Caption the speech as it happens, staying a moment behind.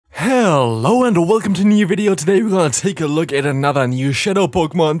Hello and welcome to a new video. Today we're gonna take a look at another new Shadow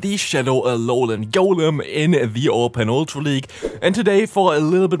Pokemon, the Shadow Alolan Golem in the Open Ultra League. And today, for a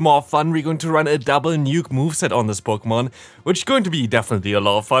little bit more fun, we're going to run a double nuke moveset on this Pokemon, which is going to be definitely a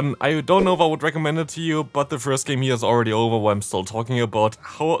lot of fun. I don't know if I would recommend it to you, but the first game here is already over where I'm still talking about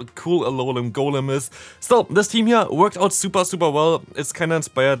how cool Alolan Golem is. So, this team here worked out super well. It's kinda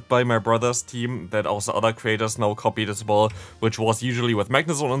inspired by my brother's team that also other creators now copied as well, which was usually with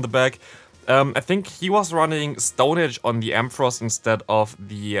Magnezone on the back. I think he was running Stone Edge on the Ampharos instead of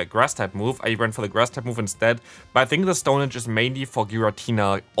the Grass type move. I ran for the Grass type move instead, but I think the Stone Edge is mainly for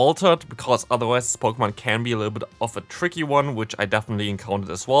Giratina altered, because otherwise this Pokemon can be a little bit of a tricky one, which I definitely encountered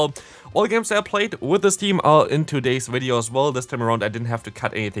as well. All the games that I played with this team are in today's video as well. This time around I didn't have to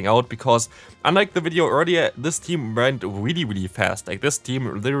cut anything out, because unlike the video earlier, this team ran really fast. Like, this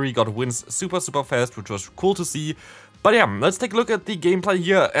team literally got wins super fast, which was cool to see. But yeah, let's take a look at the gameplay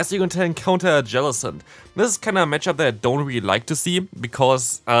here as you're going to encounter a Jellicent. This is kind of a matchup that I don't really like to see,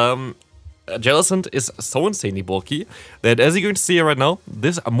 because Jellicent is so insanely bulky that, as you're going to see right now,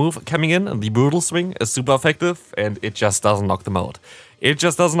 this move coming in, the Brutal Swing, is super effective and it just doesn't knock them out. It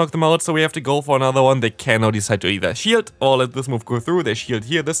just doesn't knock them out, so we have to go for another one. They can now decide to either shield or let this move go through. They shield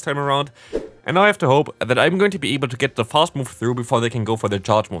here this time around. And now I have to hope that I'm going to be able to get the fast move through before they can go for their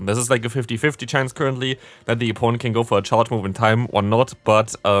charge move. This is like a 50-50 chance currently that the opponent can go for a charge move in time or not.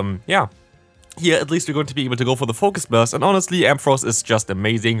 But yeah, here at least we're going to be able to go for the Focus Blast. And honestly, Ampharos is just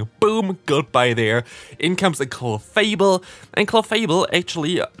amazing. Boom, goodbye there. In comes a Clefable. And Clefable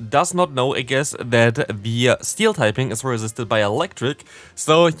actually does not know, I guess, that the Steel typing is resisted by Electric.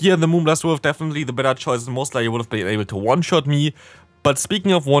 So here the Moonblast would have definitely the better choice. Most likely would have been able to one-shot me. But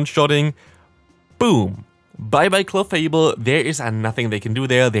speaking of one-shotting, boom. Bye-bye Clefable, there is nothing they can do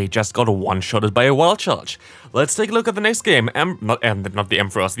there, they just got one-shotted by a Wild Charge. Let's take a look at the next game, not the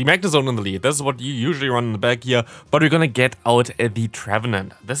Ampharos, the Magnezone in the lead. This is what you usually run in the back here, but we're gonna get out the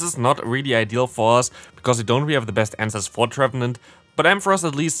Trevenant. This is not really ideal for us, because we don't really have the best answers for Trevenant, but Ampharos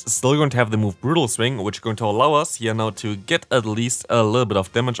at least still going to have the move Brutal Swing, which is going to allow us here now to get at least a little bit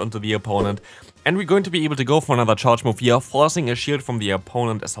of damage onto the opponent. And we're going to be able to go for another charge move here, forcing a shield from the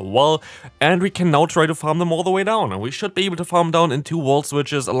opponent as well. And we can now try to farm them all the way down. And we should be able to farm down in 2 wall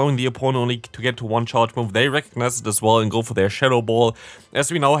switches, allowing the opponent only to get to 1 charge move. They recognize it as well and go for their Shadow Ball,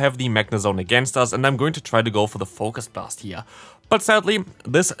 as we now have the Magnezone against us. And I'm going to try to go for the Focus Blast here. But sadly,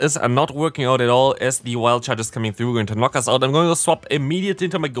 this is not working out at all, as the Wild Charge is coming through, going to knock us out. I'm going to swap immediately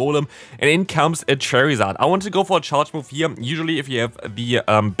into my Golem, and in comes a Charizard. I want to go for a charge move here. Usually if you have the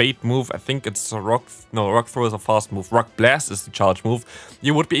bait move, I think it's Rock Throw is a fast move, Rock Blast is the charge move,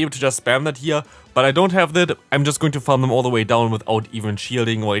 you would be able to just spam that here. But I don't have that. I'm just going to farm them all the way down without even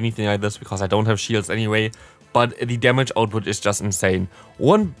shielding or anything like this, because I don't have shields anyway. But the damage output is just insane.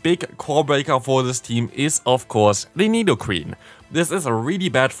 One big core breaker for this team is, of course, the Nidoqueen. This is really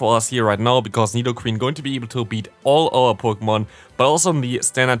bad for us here right now, because Nidoqueen going to be able to beat all our Pokemon, but also in the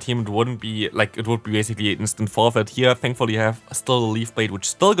standard team it wouldn't be, like, it would be basically an instant forfeit. Here, thankfully, I have still the Leaf Blade, which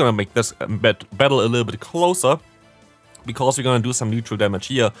is still gonna make this battle a little bit closer, because we're gonna do some neutral damage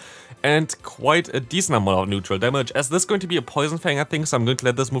here, and quite a decent amount of neutral damage, as this is going to be a Poison Fang, I think, so I'm going to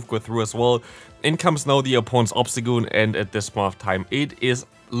let this move go through as well. In comes now the opponent's Obstagoon, and at this point of time, it is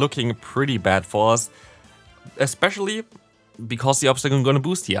looking pretty bad for us, especially because the Obstagoon gonna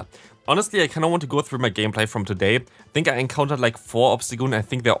boost here. Honestly, I kinda want to go through my gameplay from today. I think I encountered like 4 Obstagoon, I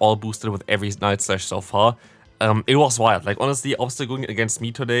think they're all boosted with every Night Slash so far. It was wild, like honestly, Obstagoon against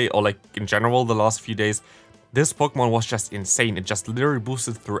me today, or like in general the last few days, this Pokemon was just insane. It just literally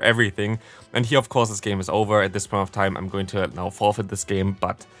boosted through everything. And here, of course, this game is over. At this point of time, I'm going to now forfeit this game.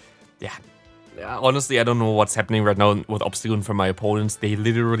 But yeah, honestly, I don't know what's happening right now with Obstagoon from my opponents. They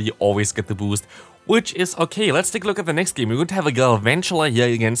literally always get the boost, which is okay. Let's take a look at the next game. We're going to have a Galvantula here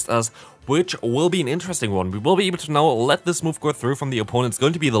against us, which will be an interesting one. We will be able to now let this move go through from the opponent. It's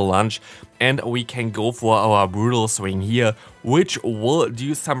going to be the Lunge, and we can go for our Brutal Swing here, which will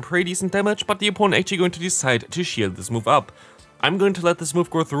do some pretty decent damage, but the opponent actually going to decide to shield this move up. I'm going to let this move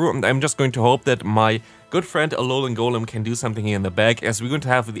go through, and I'm just going to hope that my good friend Alolan Golem can do something here in the back, as we're going to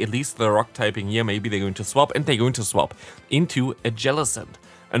have at least the Rock typing here. Maybe they're going to swap, and they're going to swap into a Jellicent.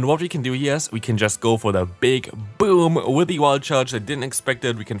 And what we can do here is we can just go for the big boom with the Wild Charge. I didn't expect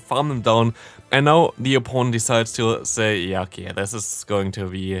it. We can farm them down. And now the opponent decides to say, yeah, okay, that's going to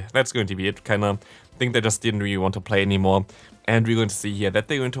be it. Kinda think they just didn't really want to play anymore. And we're going to see here that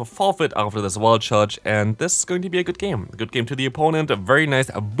they're going to forfeit after this Wild Charge, and this is going to be a good game. A good game to the opponent, a very nice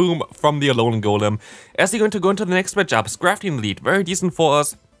boom from the Alolan Golem. As they're going to go into the next matchup, Scrafty in the lead, very decent for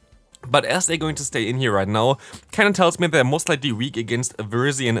us. But as they're going to stay in here right now, kind of tells me they're most likely weak against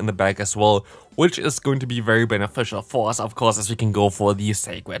Verzian in the back as well, which is going to be very beneficial for us, of course, as we can go for the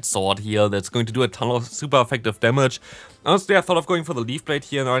Sacred Sword here. That's going to do a ton of super effective damage. Honestly, I thought of going for the Leaf Blade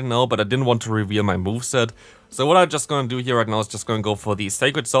here right now, but I didn't want to reveal my moveset. So what I'm just going to do here right now is just going to go for the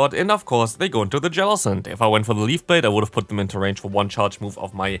Sacred Sword, and of course they go into the Jellicent. If I went for the Leaf Blade, I would have put them into range for one charge move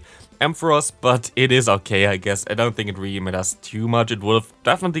of my Ampharos, but it is okay, I guess. I don't think it really matters too much. It would have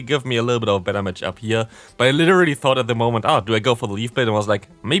definitely given me a little bit of a better match up here, but I literally thought at the moment, do I go for the Leaf Blade? And I was like,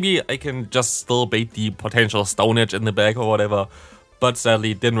 maybe I can just still bait the potential Stone Edge in the back or whatever. But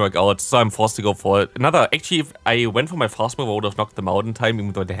sadly, it didn't work out, so I'm forced to go for it. Actually, if I went for my fast move, I would have knocked them out in time,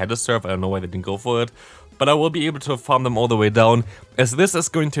 even though they had a surf. I don't know why they didn't go for it. But I will be able to farm them all the way down, as this is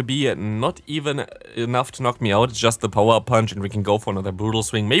going to be not even enough to knock me out. It's just the power punch, and we can go for another brutal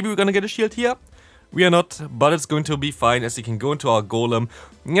swing. Maybe we're gonna get a shield here. We are not, but it's going to be fine, as he can go into our Golem.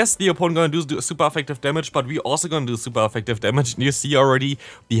 Yes, the opponent gonna do super effective damage, but we also gonna do super effective damage. And you see already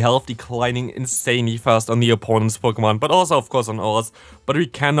the health declining insanely fast on the opponent's Pokemon, but also of course on ours. But we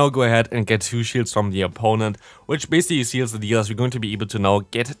can now go ahead and get 2 shields from the opponent, which basically seals the deal, as we're going to be able to now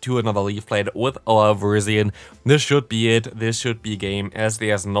get to another Leaf Blade with our Verzian. This should be it. This should be game, as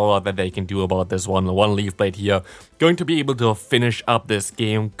there's no lot that they can do about this one. One Leaf Blade here. Going to be able to finish up this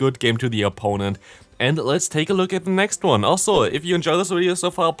game. Good game to the opponent. And let's take a look at the next one. Also, if you enjoyed this video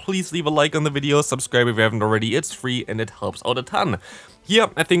so far, please leave a like on the video, subscribe if you haven't already, it's free and it helps out a ton. Here,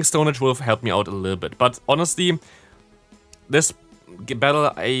 I think Stone Edge will have helped me out a little bit, but honestly, this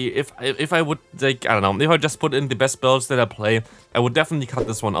battle, if I would, like, I don't know, if I just put in the best builds that I play, I would definitely cut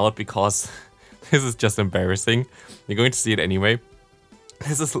this one out, because this is just embarrassing. You're going to see it anyway.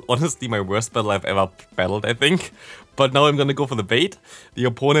 This is honestly my worst battle I've ever battled, I think. But now I'm gonna go for the bait. The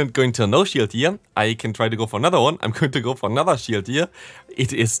opponent going to no shield here. I can try to go for another one. I'm going to go for another shield here.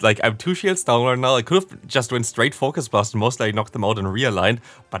 It is like, I'm 2 shields down right now. I could have just went straight Focus Blast and most likely knocked them out and realigned.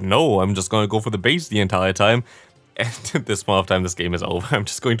 But no, I'm just gonna go for the base the entire time. And at this point of time, this game is over. I'm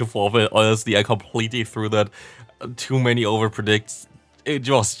just going to forfeit. Honestly, I completely threw that. Too many over predicts. It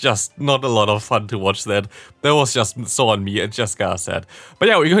was just not a lot of fun to watch that. That was just so on me, it just got sad. But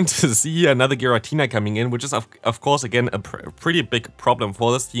yeah, we're going to see another Giratina coming in, which is of course again a pretty big problem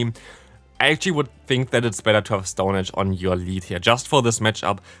for this team. I actually would think that it's better to have Stone Edge on your lead here, just for this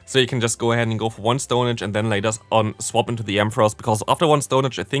matchup. So you can just go ahead and go for one Stone Edge and then later on swap into the Ampharos, because after one Stone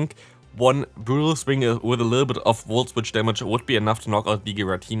Edge, I think one Brutal Swing with a little bit of Volt Switch damage would be enough to knock out the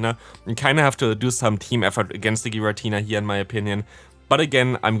Giratina. You kind of have to do some team effort against the Giratina here, in my opinion. But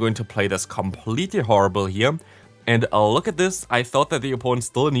again, I'm going to play this completely horrible here. And look at this, I thought that the opponent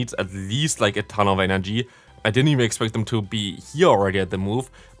still needs at least like a ton of energy. I didn't even expect them to be here already at the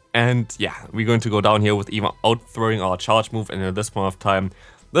move. And yeah, we're going to go down here with even outthrowing our charge move, and at this point of time,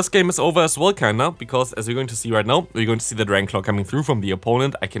 this game is over as well, kinda, because as you're going to see right now, we're going to see the Dragon Claw coming through from the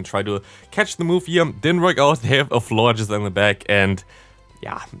opponent. I can try to catch the move here, didn't work out, they have a floor just in the back, and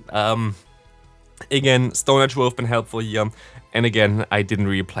yeah, again, Stone Edge would have been helpful here, and again, I didn't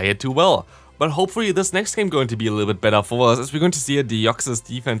really play it too well. But hopefully this next game going to be a little bit better for us, as we're going to see a Deoxys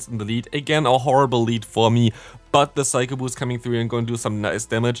defense in the lead. Again, a horrible lead for me, but the Psycho Boost coming through and going to do some nice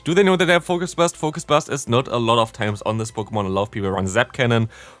damage. Do they know that they have Focus Burst? Focus Burst is not a lot of times on this Pokemon. A lot of people run Zap Cannon,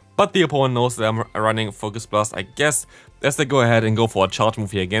 but the opponent knows that I'm running Focus Blast, I guess, as they go ahead and go for a charge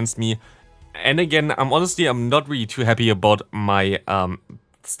move here against me. And again, I'm not really too happy about my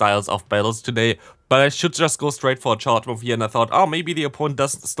styles of battles today, but I should just go straight for a charge move here, and I thought, oh, maybe the opponent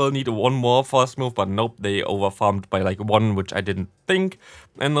does still need one more fast move, but nope, they overfarmed by like 1, which I didn't think,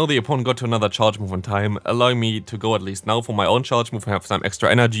 and now the opponent got to another charge move in time, allowing me to go at least now for my own charge move and have some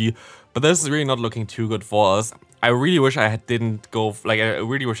extra energy, but this is really not looking too good for us. I really wish I didn't go, like, I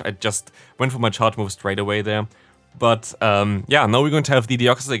really wish I just went for my charge move straight away there. But yeah, now we're going to have the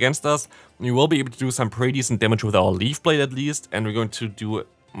Deoxys against us. We will be able to do some pretty decent damage with our Leaf Blade at least, and we're going to do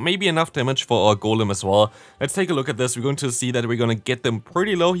maybe enough damage for our Golem as well. Let's take a look at this. We're going to see that we're going to get them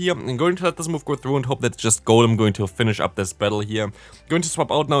pretty low here. I'm going to let this move go through and hope that just Golem going to finish up this battle here. Going to swap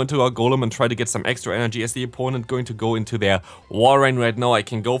out now into our Golem and try to get some extra energy, as the opponent going to go into their Walrein right now. I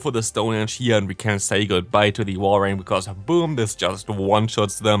can go for the Stone Edge here and we can say goodbye to the Walrein, because boom, this just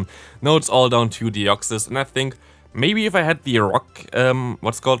one-shots them. Now it's all down to Deoxys, and I think maybe if I had the rock,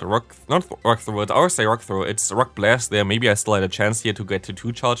 what's called rock, not rock throw, I always say rock throw, it's rock blast there, maybe I still had a chance here to get to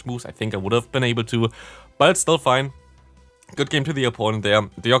 2 charge moves. I think I would have been able to, but it's still fine. Good game to the opponent there.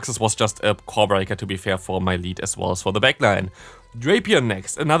 Deoxys was just a core breaker, to be fair, for my lead as well as for the backline. Drapion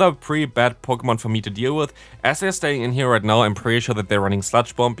next, another pretty bad Pokemon for me to deal with. As they're staying in here right now, I'm pretty sure that they're running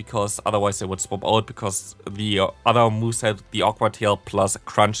Sludge Bomb, because otherwise they would swap out, because the other moveset, the Aqua Tail plus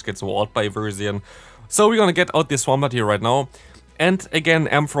Crunch, gets walled by Virizion. So we're gonna get out the Swampert here right now. And again,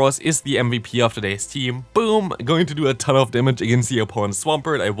 Ampharos is the MVP of today's team. Boom! Going to do a ton of damage against the opponent's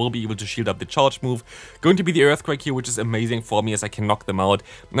Swampert. I will be able to shield up the charge move. Going to be the Earthquake here, which is amazing for me as I can knock them out.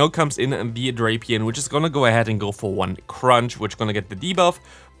 Now comes in the Drapion, which is gonna go ahead and go for one Crunch, which is gonna get the debuff.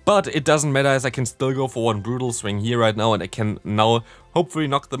 But it doesn't matter, as I can still go for one Brutal Swing here right now, and I can now hopefully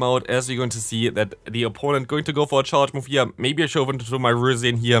knock them out, as you're going to see that the opponent going to go for a charge move here. Maybe I should have into my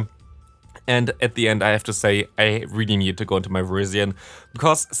Virizion here. And at the end, I have to say, I really need to go into my Virizion,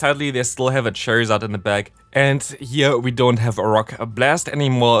 because sadly they still have a Charizard in the back. And here we don't have a Rock Blast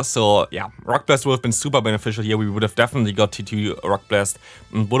anymore, so yeah, Rock Blast would have been super beneficial here. We would have definitely got T2 Rock Blast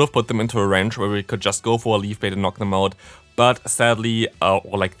and would have put them into a range where we could just go for a Leaf Blade and knock them out. But sadly, or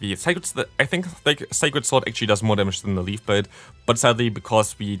like the Sacred, I think like Sacred Sword actually does more damage than the Leaf Blade. But sadly,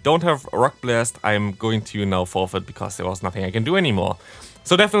 because we don't have Rock Blast, I'm going to now forfeit, because there was nothing I can do anymore.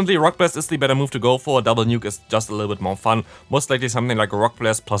 So definitely Rock Blast is the better move to go for. Double Nuke is just a little bit more fun. Most likely something like a Rock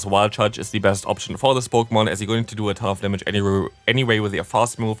Blast plus Wild Charge is the best option for this Pokemon, as you're going to do a ton of damage anyway with your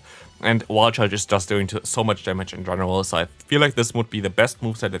fast move. And Wild Charge is just doing so much damage in general, so I feel like this would be the best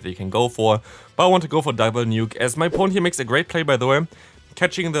moveset that you can go for. But I want to go for Double Nuke, as my opponent here makes a great play, by the way,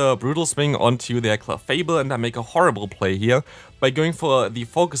 catching the Brutal Swing onto their Clefable, and I make a horrible play here by going for the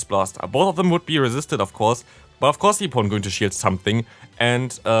Focus Blast. Both of them would be resisted, of course, but of course the opponent going to shield something,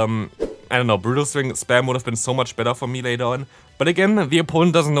 and I don't know, Brutal Swing spam would have been so much better for me later on. But again, the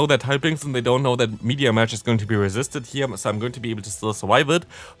opponent doesn't know that Type Links, and they don't know that Meteor Mash is going to be resisted here, so I'm going to be able to still survive it,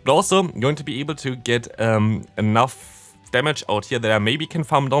 but also going to be able to get enough damage out here that I maybe can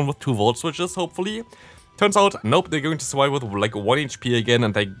farm down with 2 Volt Switches, hopefully. Turns out, nope, they're going to survive with like 1 HP again,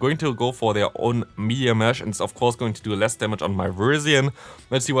 and they're going to go for their own Meteor Mash, and it's of course going to do less damage on my Virizion.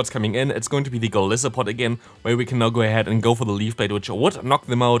 Let's see what's coming in. It's going to be the Golisopod again, where we can now go ahead and go for the Leaf Blade, which would knock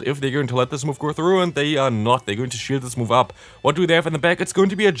them out if they're going to let this move go through, and they are not. They're going to shield this move up. What do they have in the back? It's going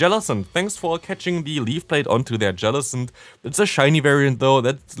to be a Jellicent. Thanks for catching the Leaf Blade onto their Jellicent. It's a shiny variant though,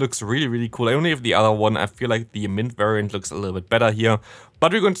 that looks really, really cool. I only have the other one. I feel like the mint variant looks a little bit better here.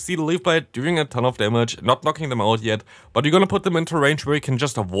 But we're going to see the Leaf Blade doing a ton of damage, not knocking them out yet, but we're going to put them into a range where we can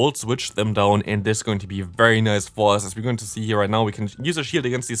just Volt Switch them down, and this is going to be very nice for us, as we're going to see here right now. We can use a shield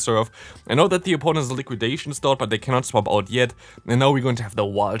against the Surf. I know that the opponent has a Liquidation start, but they cannot swap out yet, and now we're going to have the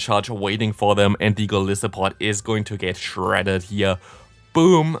Wild Charge waiting for them, and the Golisopod is going to get shredded here.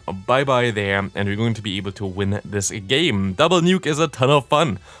 Boom, bye-bye there, and we're going to be able to win this game. Double Nuke is a ton of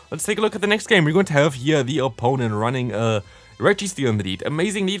fun. Let's take a look at the next game. We're going to have here the opponent running a Registeel in the lead.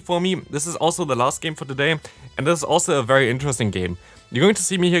 Amazing lead for me. This is also the last game for today, and this is also a very interesting game. You're going to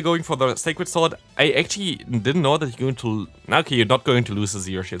see me here going for the Sacred Sword. I actually didn't know that you're going to... Okay, you're not going to lose the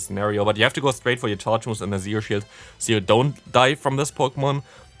Zero Shield scenario, but you have to go straight for your charge moves and the Zero Shield, so you don't die from this Pokemon.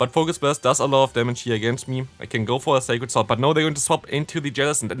 But Focus Burst does a lot of damage here against me. I can go for a Sacred Sword, but no, they're going to swap into the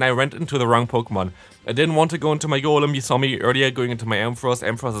Jellicent, and I went into the wrong Pokemon. I didn't want to go into my Golem. You saw me earlier going into my Ampharos.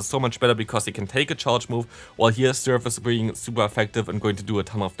 Ampharos is so much better because he can take a charge move, while here Surf is being super effective and going to do a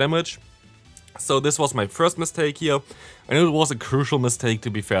ton of damage. So this was my first mistake here, and it was a crucial mistake, to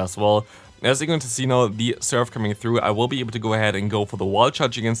be fair as well. As you're going to see now, the Surf coming through, I will be able to go ahead and go for the Wild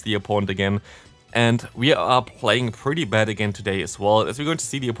Charge against the opponent again. And we are playing pretty bad again today as well, as we're going to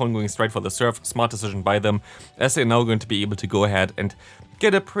see the opponent going straight for the Surf. Smart decision by them, as they're now going to be able to go ahead and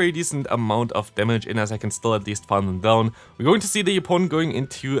get a pretty decent amount of damage in, as I can still at least farm them down. We're going to see the opponent going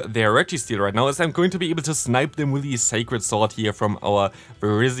into their Registeel right now, as I'm going to be able to snipe them with the Sacred Sword here from our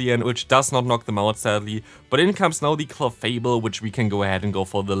Virizion, which does not knock them out sadly. But in comes now the Clefable, which we can go ahead and go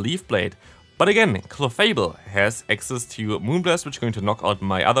for the Leaf Blade. But again, Clefable has access to Moonblast, which is going to knock out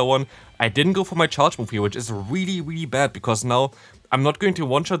my other one. I didn't go for my charge move here, which is really, really bad, because now I'm not going to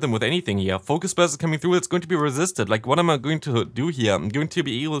one-shot them with anything here. Focus Burst is coming through, it's going to be resisted. Like, what am I going to do here? I'm going to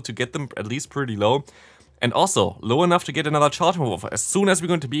be able to get them at least pretty low. And also, low enough to get another charge move off. As soon as we're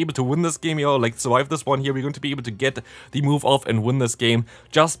going to be able to win this game here, like survive this one here, we're going to be able to get the move off and win this game.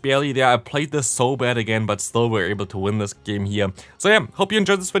 Just barely there. I played this so bad again, but still we're able to win this game here. So yeah, hope you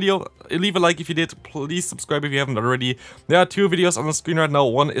enjoyed this video. Leave a like if you did. Please subscribe if you haven't already. There are 2 videos on the screen right now.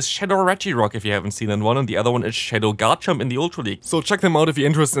 One is Shadow Regirock if you haven't seen that one, and the other one is Shadow Garchomp in the Ultra League. So check them out if you're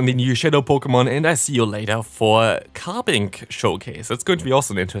interested in the new Shadow Pokemon, and I see you later for Carbink Showcase. It's going to be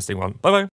also an interesting one. Bye bye.